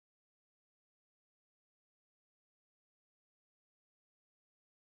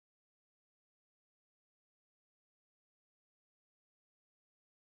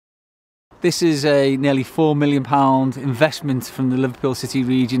This is a nearly £4 million investment from the Liverpool City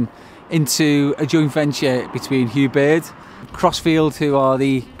region into a joint venture between Hugh, Baird, Crossfield, who are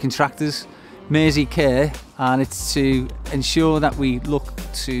the contractors, Mersey Care, and it's to ensure that we look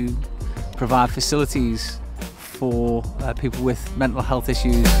to provide facilities for people with mental health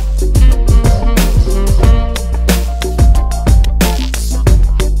issues.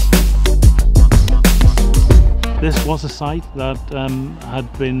 This was a site that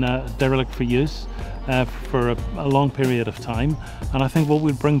had been derelict for use for a long period of time, and I think what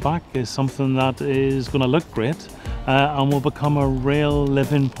we'll bring back is something that is going to look great and will become a real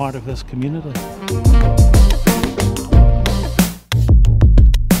living part of this community.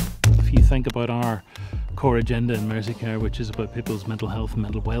 If you think about our core agenda in Mersey Care, which is about people's mental health and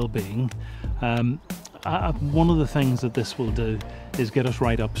mental well-being, one of the things that this will do is get us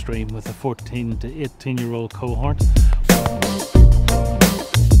right upstream with the 14 to 18-year-old cohort.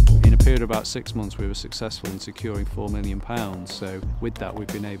 In a period of about 6 months we were successful in securing £4 million, so with that we've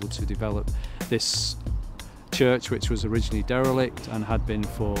been able to develop this church, which was originally derelict and had been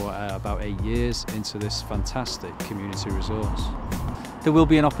for about 8 years, into this fantastic community resource. There will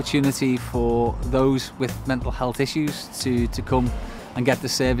be an opportunity for those with mental health issues to come and get the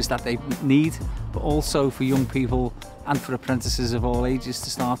service that they need, but also for young people and for apprentices of all ages to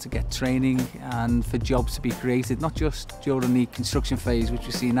start to get training and for jobs to be created, not just during the construction phase, which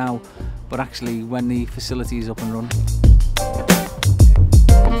we see now, but actually when the facility is up and running.